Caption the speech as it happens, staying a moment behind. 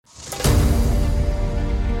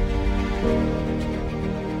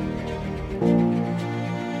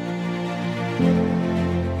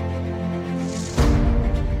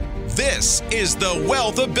This is the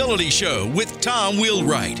Wealth Ability Show with Tom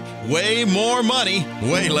Wheelwright. Way more money,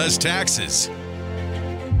 way less taxes.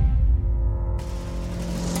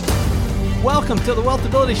 Welcome to the Wealth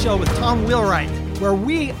Ability Show with Tom Wheelwright, where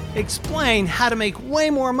we explain how to make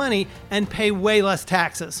way more money and pay way less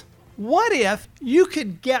taxes. What if you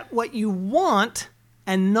could get what you want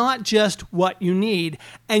and not just what you need?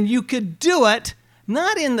 And you could do it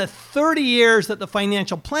not in the 30 years that the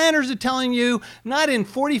financial planners are telling you, not in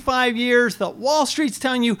 45 years that Wall Street's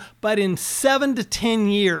telling you, but in 7 to 10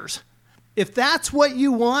 years. If that's what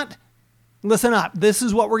you want, listen up. This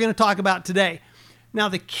is what we're going to talk about today. Now,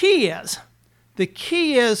 the key is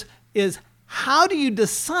how do you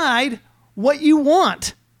decide what you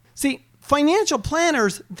want? See, financial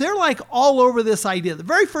planners, they're like all over this idea. The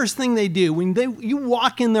very first thing they do when you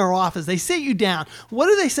walk in their office, they sit you down. What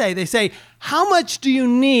do they say? They say, how much do you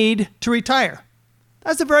need to retire?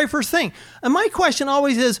 That's the very first thing. And my question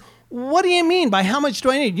always is, what do you mean by how much do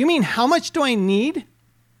I need? You mean how much do I need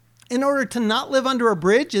in order to not live under a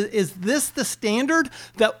bridge? Is this the standard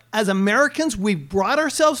that as Americans we've brought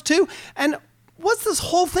ourselves to? And what's this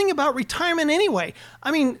whole thing about retirement anyway?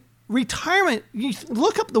 I mean, retirement, you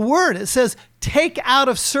look up the word, it says take out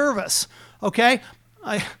of service, okay?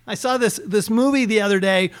 I saw this movie the other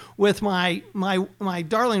day with my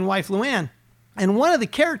darling wife, Luann, and one of the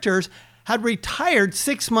characters had retired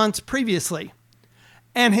 6 months previously.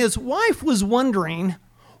 And his wife was wondering,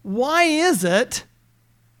 why is it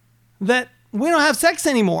that we don't have sex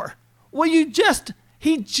anymore? Well, he just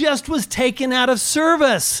was taken out of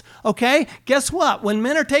service, okay? Guess what? When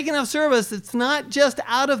men are taken out of service, it's not just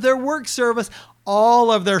out of their work service,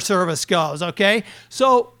 all of their service goes, okay?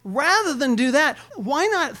 So rather than do that, why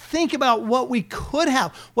not think about what we could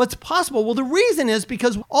have, what's possible? Well, the reason is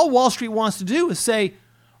because all Wall Street wants to do is say,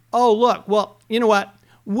 oh, look, well, you know what?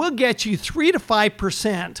 We'll get you 3 to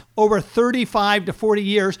 5% over 35 to 40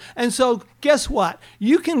 years. And so guess what?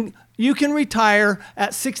 You can retire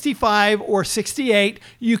at 65 or 68.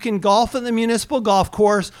 You can golf at the municipal golf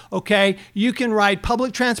course, okay? You can ride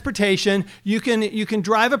public transportation. You can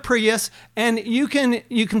drive a Prius, and you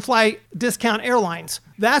can fly discount airlines.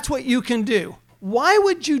 That's what you can do. Why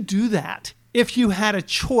would you do that if you had a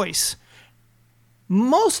choice?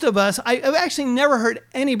 Most of us, I've actually never heard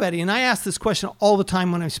anybody, and I ask this question all the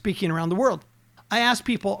time when I'm speaking around the world. I ask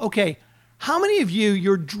people, okay, how many of you,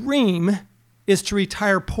 your dream is to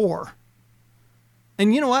retire poor?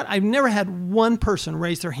 And you know what? I've never had one person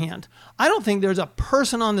raise their hand. I don't think there's a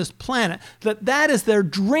person on this planet that is their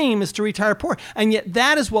dream, is to retire poor. And yet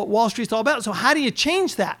that is what Wall Street's all about. So how do you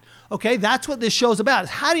change that? Okay, that's what this show's about, is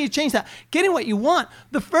how do you change that? Getting what you want.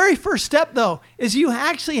 The very first step, though, is you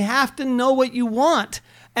actually have to know what you want.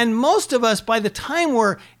 And most of us, by the time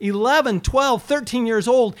we're 11, 12, 13 years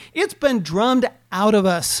old, it's been drummed out of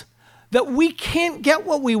us that we can't get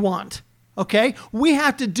what we want. Okay? We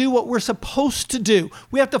have to do what we're supposed to do.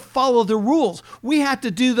 We have to follow the rules. We have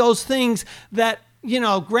to do those things that,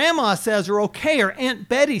 Grandma says are okay, or Aunt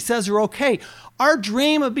Betty says are okay. Our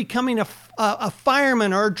dream of becoming a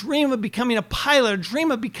fireman, or our dream of becoming a pilot, a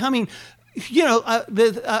dream of becoming,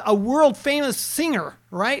 a world famous singer,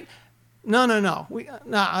 right? No. We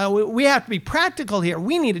have to be practical here.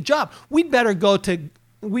 We need a job. We'd better go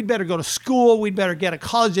to school. We'd better get a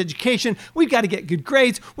college education. We've got to get good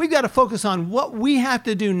grades. We've got to focus on what we have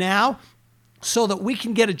to do now so that we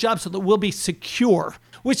can get a job, so that we'll be secure,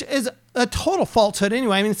 which is a total falsehood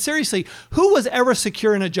anyway. I mean, seriously, who was ever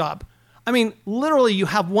secure in a job? I mean, literally, you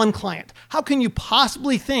have one client. How can you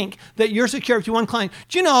possibly think that you're secure if you have one client?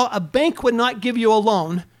 Do you know a bank would not give you a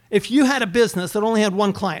loan if you had a business that only had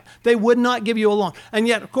one client? They would not give you a loan. And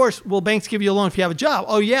yet, of course, will banks give you a loan if you have a job?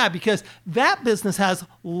 Oh, yeah, because that business has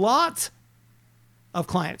lots of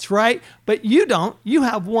clients, right? But you don't. You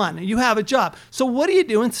have one. You have a job. So what do you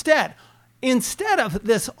do instead? Instead of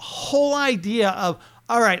this whole idea of,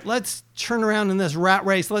 all right, let's turn around in this rat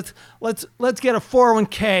race. Let's get a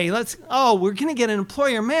 401k. We're going to get an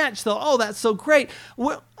employer match, though. Oh, that's so great.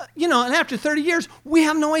 And after 30 years, we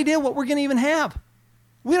have no idea what we're going to even have.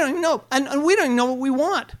 We don't even know. And we don't even know what we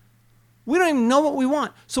want. We don't even know what we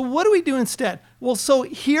want. So what do we do instead? Well, so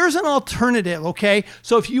here's an alternative, okay?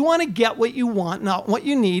 So if you want to get what you want, not what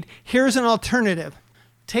you need, here's an alternative.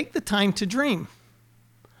 Take the time to dream.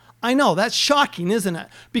 I know, that's shocking, isn't it?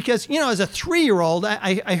 Because, as a 3-year-old,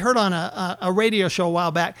 I heard on a radio show a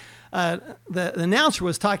while back, the announcer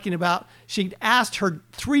was talking about, she'd asked her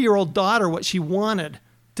 3-year-old daughter what she wanted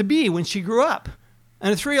to be when she grew up.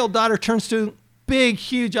 And the 3-year-old daughter turns to big,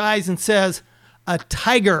 huge eyes and says, a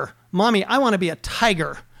tiger. Mommy, I want to be a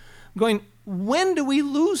tiger. I'm going, when do we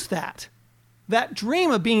lose that? that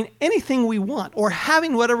dream of being anything we want or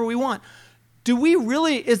having whatever we want,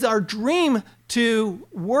 is our dream to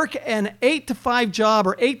work an 8 to 5 job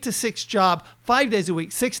or 8 to 6 job, 5 days a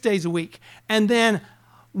week, 6 days a week, and then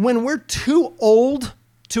when we're too old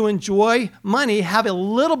to enjoy money, have a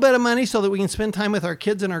little bit of money so that we can spend time with our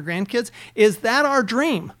kids and our grandkids? Is that our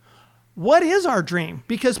dream? What is our dream?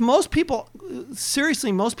 Because most people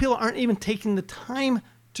aren't even taking the time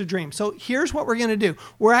to dream. So here's what we're going to do.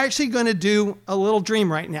 We're actually going to do a little dream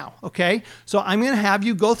right now, okay? So I'm going to have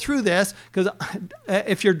you go through this, because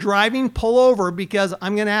if you're driving, pull over, because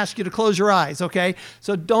I'm going to ask you to close your eyes, okay?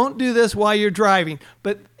 So don't do this while you're driving.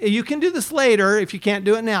 But you can do this later if you can't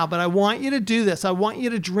do it now, but I want you to do this. I want you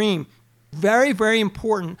to dream. Very, very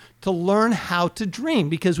important to learn how to dream,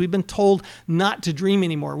 because we've been told not to dream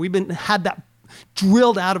anymore. Had that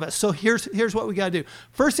drilled out of us. So here's what we got to do.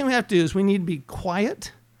 First thing we have to do is we need to be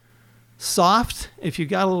quiet, soft. If you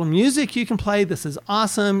got a little music you can play, this is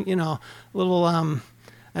awesome. Little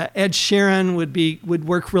Ed Sheeran would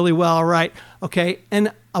work really well, right? Okay,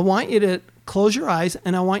 and I want you to close your eyes,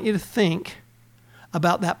 and I want you to think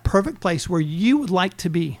about that perfect place where you would like to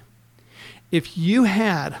be if you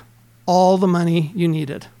had all the money you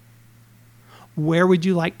needed. Where would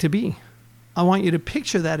you like to be? I want you to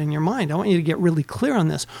picture that in your mind. I want you to get really clear on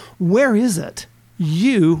this. Where is it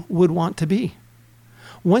you would want to be?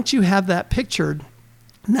 Once you have that pictured,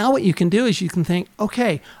 now what you can do is you can think,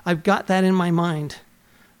 okay, I've got that in my mind.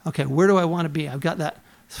 Okay, where do I want to be? I've got that.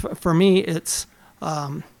 For me, it's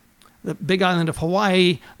the big island of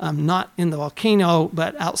Hawaii. Not in the volcano,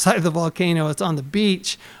 but outside of the volcano. It's on the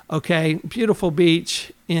beach. Okay, beautiful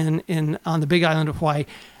beach on the big island of Hawaii.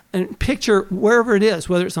 And picture wherever it is,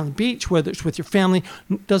 whether it's on the beach, whether it's with your family,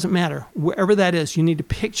 doesn't matter. Wherever that is, you need to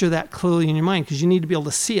picture that clearly in your mind, because you need to be able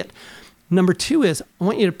to see it. Number 2 is, I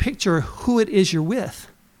want you to picture who it is you're with.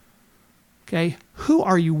 Okay? Who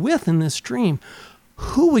are you with in this dream?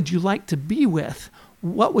 Who would you like to be with?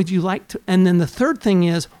 What would you like to? And then the third thing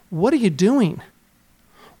is, what are you doing?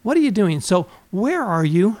 What are you doing? So where are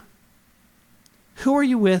you? Who are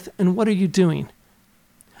you with? And what are you doing?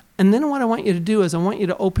 And then what I want you to do is I want you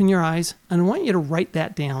to open your eyes, and I want you to write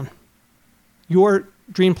that down. Your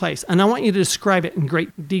dream place. And I want you to describe it in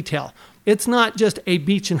great detail. It's not just a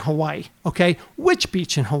beach in Hawaii, okay? Which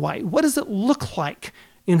beach in Hawaii? What does it look like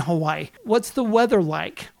in Hawaii? What's the weather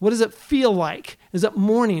like? What does it feel like? Is it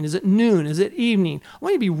morning? Is it noon? Is it evening? I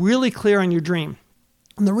want you to be really clear on your dream.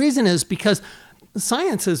 And the reason is because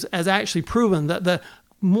science has actually proven that the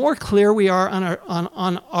more clear we are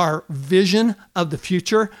on our vision of the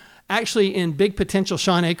future. Actually, in Big Potential,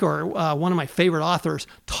 Sean Achor, one of my favorite authors,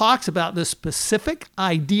 talks about this specific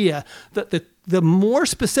idea that the more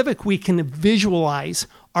specific we can visualize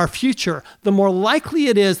our future, the more likely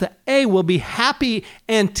it is that A, we'll be happy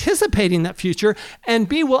anticipating that future, and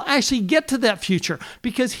B, we'll actually get to that future.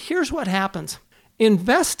 Because here's what happens.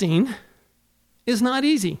 Investing is not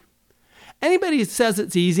easy. Anybody that says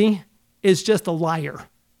it's easy is just a liar.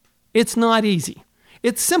 It's not easy.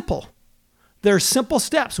 It's simple. There are simple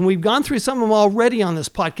steps, and we've gone through some of them already on this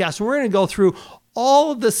podcast, and we're going to go through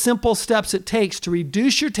all of the simple steps it takes to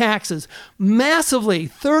reduce your taxes massively,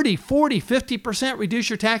 30, 40, 50% reduce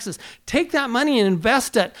your taxes. Take that money and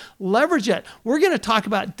invest it, leverage it. We're going to talk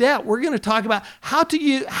about debt. We're going to talk about how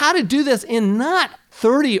to do this in not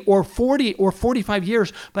 30 or 40 or 45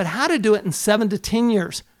 years, but how to do it in 7 to 10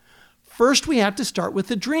 years. First, we have to start with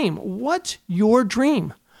the dream. What's your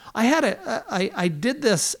dream? I did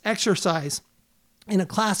this exercise in a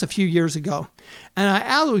class a few years ago, and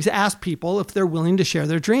I always ask people if they're willing to share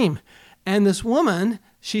their dream. And this woman,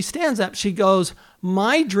 she stands up, she goes,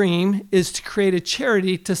 "My dream is to create a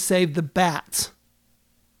charity to save the bats."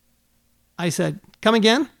 I said, "Come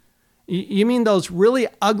again? You mean those really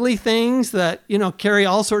ugly things that, carry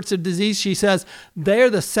all sorts of disease?" She says,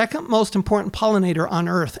 "They're the second most important pollinator on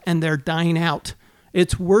earth, and they're dying out.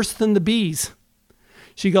 It's worse than the bees."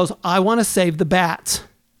 She goes, "I want to save the bats."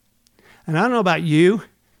 And I don't know about you,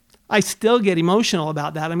 I still get emotional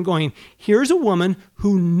about that. I'm going, here's a woman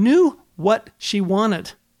who knew what she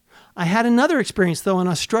wanted. I had another experience, though, in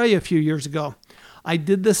Australia a few years ago. I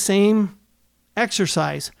did the same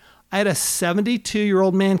exercise. I had a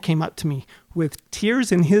 72-year-old man came up to me with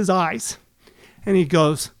tears in his eyes. And he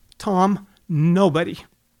goes, "Tom, nobody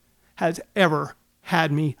has ever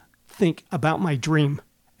had me think about my dream."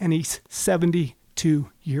 And he's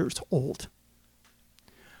 72 years old.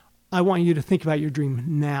 I want you to think about your dream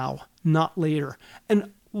now, not later. And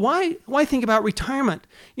why think about retirement?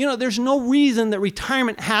 There's no reason that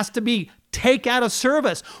retirement has to be take out of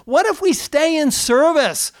service. What if we stay in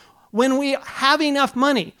service? when we have enough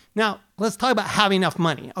money. Now, let's talk about having enough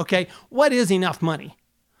money, okay? What is enough money?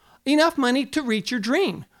 Enough money to reach your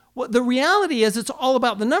dream. Well, the reality is it's all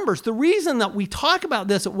about the numbers. The reason that we talk about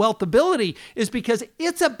this at Wealthability is because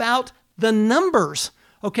it's about the numbers,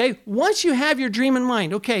 okay? Once you have your dream in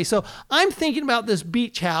mind, okay, so I'm thinking about this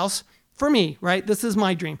beach house for me, right? This is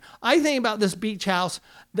my dream. I think about this beach house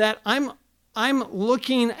that I'm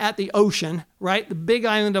looking at the ocean, right? The big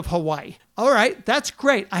island of Hawaii. All right, that's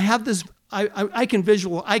great. I have this, I can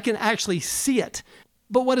I can actually see it.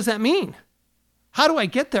 But what does that mean? How do I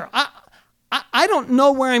get there? I don't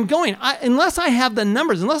know where I'm going. Unless I have the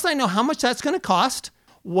numbers, unless I know how much that's going to cost,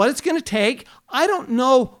 what it's going to take, I don't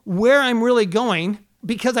know where I'm really going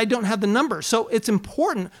because I don't have the numbers. So it's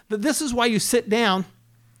important that this is why you sit down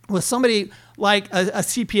with somebody like a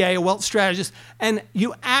CPA, a wealth strategist, and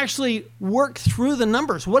you actually work through the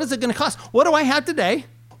numbers. What is it going to cost? What do I have today?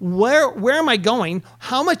 Where am I going?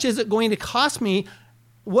 How much is it going to cost me?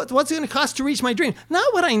 What's it going to cost to reach my dream?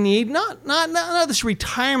 Not what I need, not this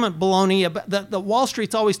retirement baloney that Wall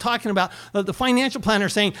Street's always talking about, the financial planner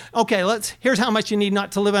saying, okay, here's how much you need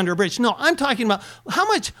not to live under a bridge. No, I'm talking about how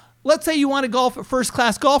much, let's say you want to golf at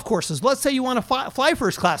first-class golf courses. Let's say you want to fly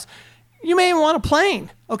first class. You may even want a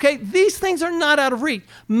plane, okay? These things are not out of reach.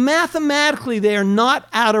 Mathematically, they are not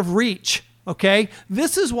out of reach, okay?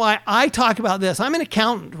 This is why I talk about this. I'm an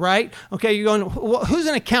accountant, right? Okay, you're going, well, who's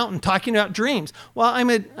an accountant talking about dreams? Well,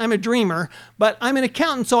 I'm a dreamer, but I'm an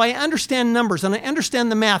accountant, so I understand numbers, and I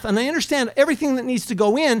understand the math, and I understand everything that needs to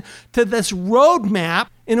go in to this roadmap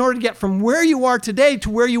in order to get from where you are today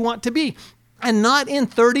to where you want to be, and not in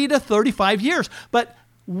 30 to 35 years. But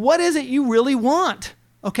what is it you really want?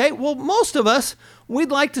 Okay, well, most of us, a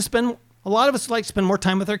lot of us like to spend more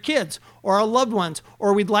time with our kids or our loved ones,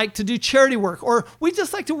 or we'd like to do charity work, or we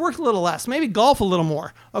just like to work a little less, maybe golf a little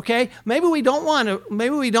more, okay? Maybe we don't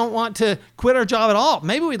want to quit our job at all.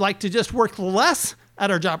 Maybe we'd like to just work less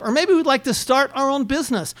at our job, or maybe we'd like to start our own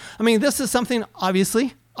business. I mean, this is something,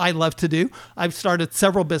 obviously, I love to do. I've started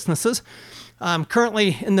several businesses. I'm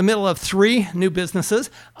currently in the middle of 3 new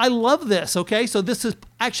businesses. I love this, okay? So this is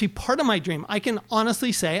actually part of my dream. I can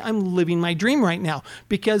honestly say I'm living my dream right now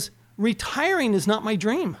because retiring is not my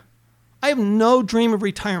dream. I have no dream of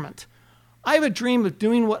retirement. I have a dream of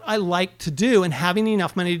doing what I like to do and having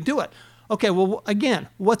enough money to do it. Okay, well, again,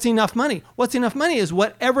 what's enough money? What's enough money is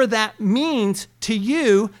whatever that means to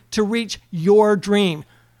you to reach your dream.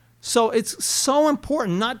 So it's so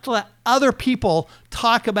important not to let other people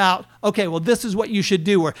talk about, okay, well, this is what you should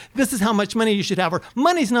do, or this is how much money you should have, or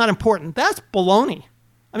money's not important. That's baloney.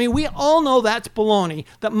 I mean, we all know that's baloney,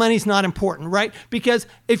 that money's not important, right? Because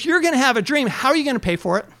if you're going to have a dream, how are you going to pay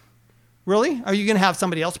for it? Really? Are you going to have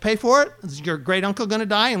somebody else pay for it? Is your great uncle going to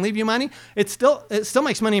die and leave you money? It still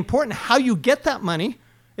makes money important. How you get that money,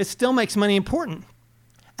 it still makes money important.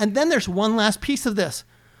 And then there's one last piece of this.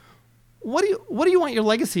 What do you want your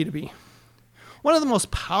legacy to be? One of the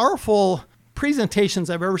most powerful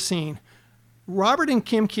presentations I've ever seen, Robert and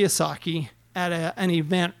Kim Kiyosaki at an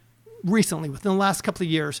event recently, within the last couple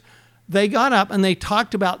of years, they got up and they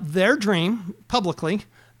talked about their dream publicly,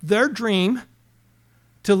 their dream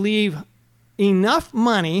to leave enough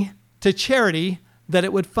money to charity that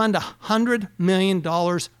it would fund $100 million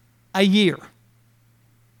a year.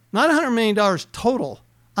 Not $100 million total,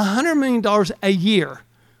 $100 million a year.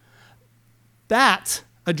 That's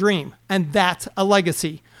a dream, and that's a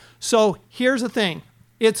legacy. So here's the thing.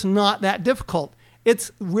 It's not that difficult. It's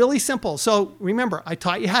really simple. So remember, I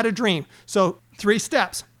taught you how to dream. So 3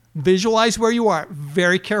 steps. Visualize where you are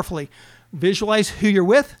very carefully. Visualize who you're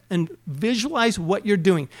with and visualize what you're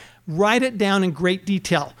doing. Write it down in great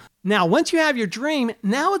detail. Now, once you have your dream,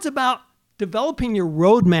 now it's about developing your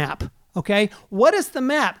roadmap, okay? What is the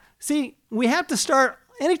map? See, we have to start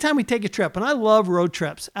anytime we take a trip, and I love road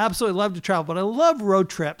trips, absolutely love to travel, but I love road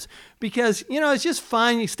trips because, it's just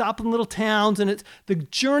fun. You stop in little towns and the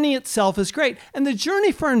journey itself is great. And the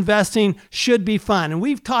journey for investing should be fun. And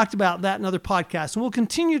we've talked about that in other podcasts. And we'll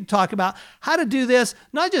continue to talk about how to do this,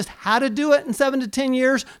 not just how to do it in 7 to 10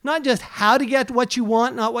 years, not just how to get what you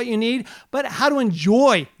want, not what you need, but how to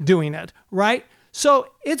enjoy doing it, right? So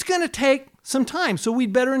it's going to take some time, so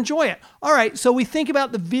we'd better enjoy it. All right, so we think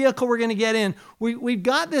about the vehicle we're going to get in. We've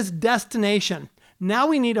got this destination. Now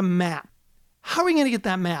we need a map. How are we going to get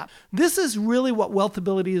that map? This is really what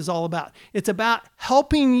Wealthability is all about. It's about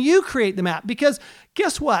helping you create the map because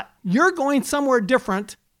guess what? You're going somewhere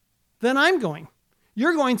different than I'm going.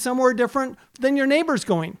 You're going somewhere different than your neighbor's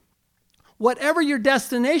going. Whatever your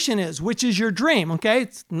destination is, which is your dream, okay?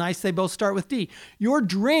 It's nice they both start with D. Your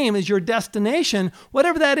dream is your destination.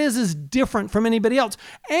 Whatever that is different from anybody else.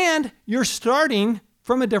 And you're starting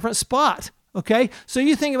from a different spot. Okay, so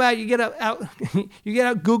you think about it, you get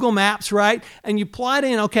out Google Maps, right? And you plot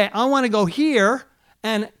in, okay, I want to go here,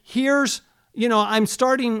 and here's, I'm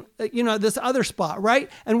starting, this other spot, right?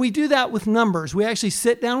 And we do that with numbers. We actually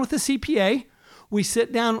sit down with a CPA. We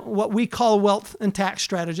sit down what we call a wealth and tax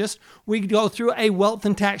strategist. We go through a wealth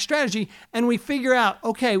and tax strategy, and we figure out,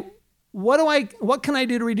 okay, what can I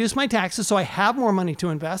do to reduce my taxes so I have more money to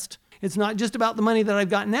invest? It's not just about the money that I've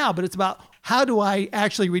got now, but it's about how do I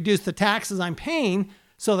actually reduce the taxes I'm paying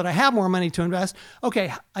so that I have more money to invest?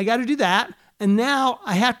 Okay, I got to do that. And now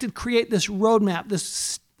I have to create this roadmap,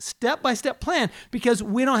 this step-by-step plan, because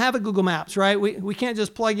we don't have a Google Maps, right? We can't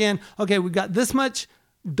just plug in, okay, we've got this much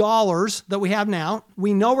dollars that we have now.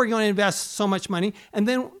 We know we're going to invest so much money, and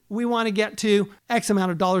then we want to get to X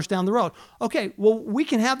amount of dollars down the road. Okay, well, we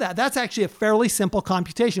can have that. That's actually a fairly simple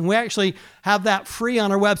computation. We actually have that free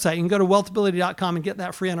on our website. You can go to wealthability.com and get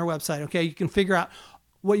that free on our website. Okay, you can figure out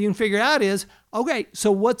what you can figure out is, okay,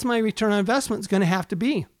 so what's my return on investment going to have to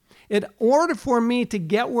be? In order for me to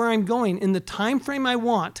get where I'm going in the time frame I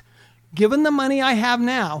want, given the money I have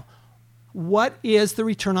now, what is the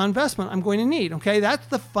return on investment I'm going to need? Okay, that's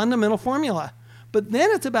the fundamental formula. But then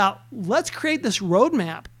it's about, let's create this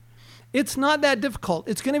roadmap. It's not that difficult.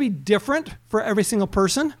 It's going to be different for every single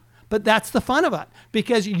person, but that's the fun of it,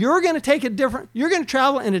 because you're going to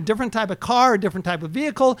travel in a different type of car, a different type of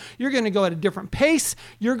vehicle. You're going to go at a different pace.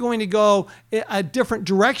 You're going to go a different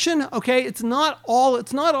direction. Okay, it's not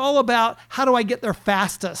all about how do I get there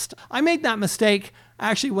fastest. I made that mistake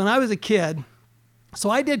actually when I was a kid. So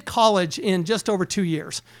I did college in just over 2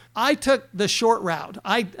 years. I took the short route.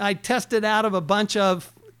 I tested out of a bunch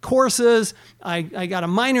of courses. I got a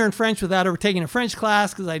minor in French without ever taking a French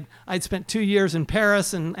class because I'd spent 2 years in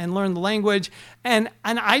Paris and learned the language. And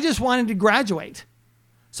I just wanted to graduate.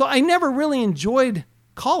 So I never really enjoyed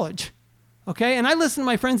college. Okay, and I listen to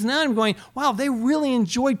my friends now and I'm going, wow, they really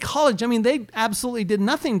enjoyed college. I mean, they absolutely did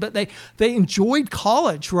nothing, but they enjoyed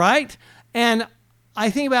college, right? And I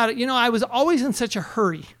think about it, I was always in such a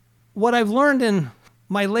hurry. What I've learned in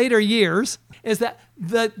my later years is that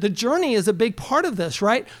the journey is a big part of this,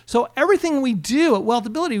 right? So everything we do at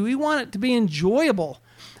Wealthability, we want it to be enjoyable.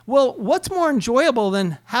 Well, what's more enjoyable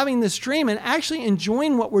than having this dream and actually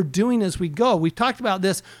enjoying what we're doing as we go? We've talked about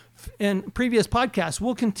this in previous podcasts.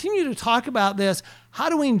 We'll continue to talk about this. How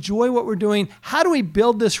do we enjoy what we're doing? How do we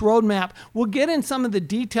build this roadmap? We'll get in some of the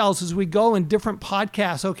details as we go in different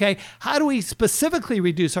podcasts, okay? How do we specifically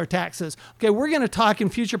reduce our taxes? Okay, we're going to talk in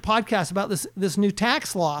future podcasts about this new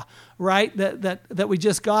tax law, right, that we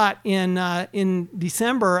just got in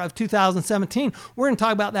December of 2017. We're going to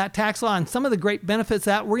talk about that tax law and some of the great benefits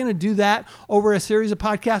that. We're going to do that over a series of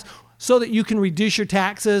podcasts so that you can reduce your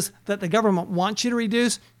taxes that the government wants you to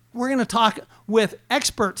reduce. We're going to talk with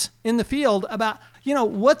experts in the field about,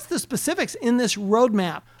 what's the specifics in this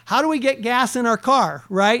roadmap? How do we get gas in our car,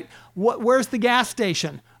 right? Where's the gas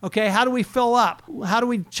station? Okay, how do we fill up? How do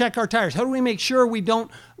we check our tires? How do we make sure we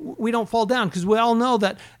don't fall down? Because we all know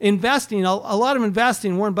that investing, a lot of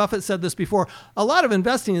investing, Warren Buffett said this before, a lot of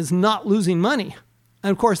investing is not losing money.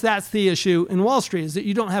 And of course, that's the issue in Wall Street, is that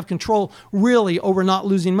you don't have control really over not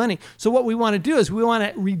losing money. So what we want to do is we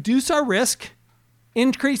want to reduce our risk,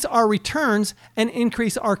 increase our returns, and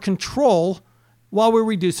increase our control while we're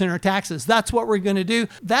reducing our taxes. That's what we're going to do.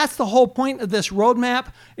 That's the whole point of this roadmap,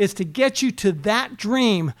 is to get you to that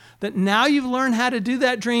dream, that now you've learned how to do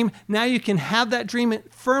that dream. Now you can have that dream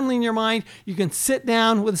firmly in your mind. You can sit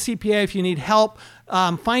down with a CPA if you need help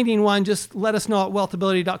finding one. Just let us know at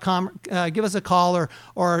wealthability.com. Give us a call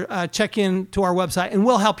or check in to our website and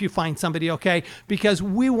we'll help you find somebody, okay? Because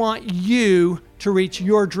we want you to reach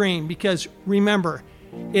your dream, because remember,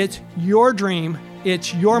 it's your dream,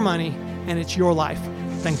 it's your money, and it's your life.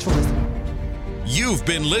 Thanks for listening. You've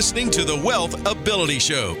been listening to the Wealth Ability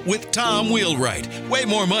Show with Tom Wheelwright. Way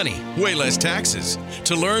more money, way less taxes.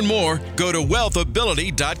 To learn more, go to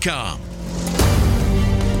wealthability.com.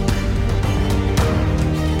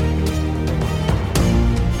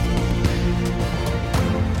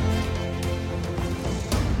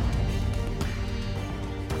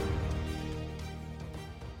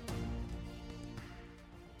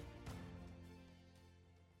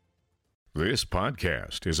 This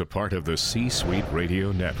podcast is a part of the C-Suite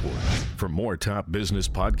Radio Network. For more top business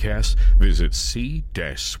podcasts, visit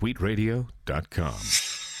c-suiteradio.com.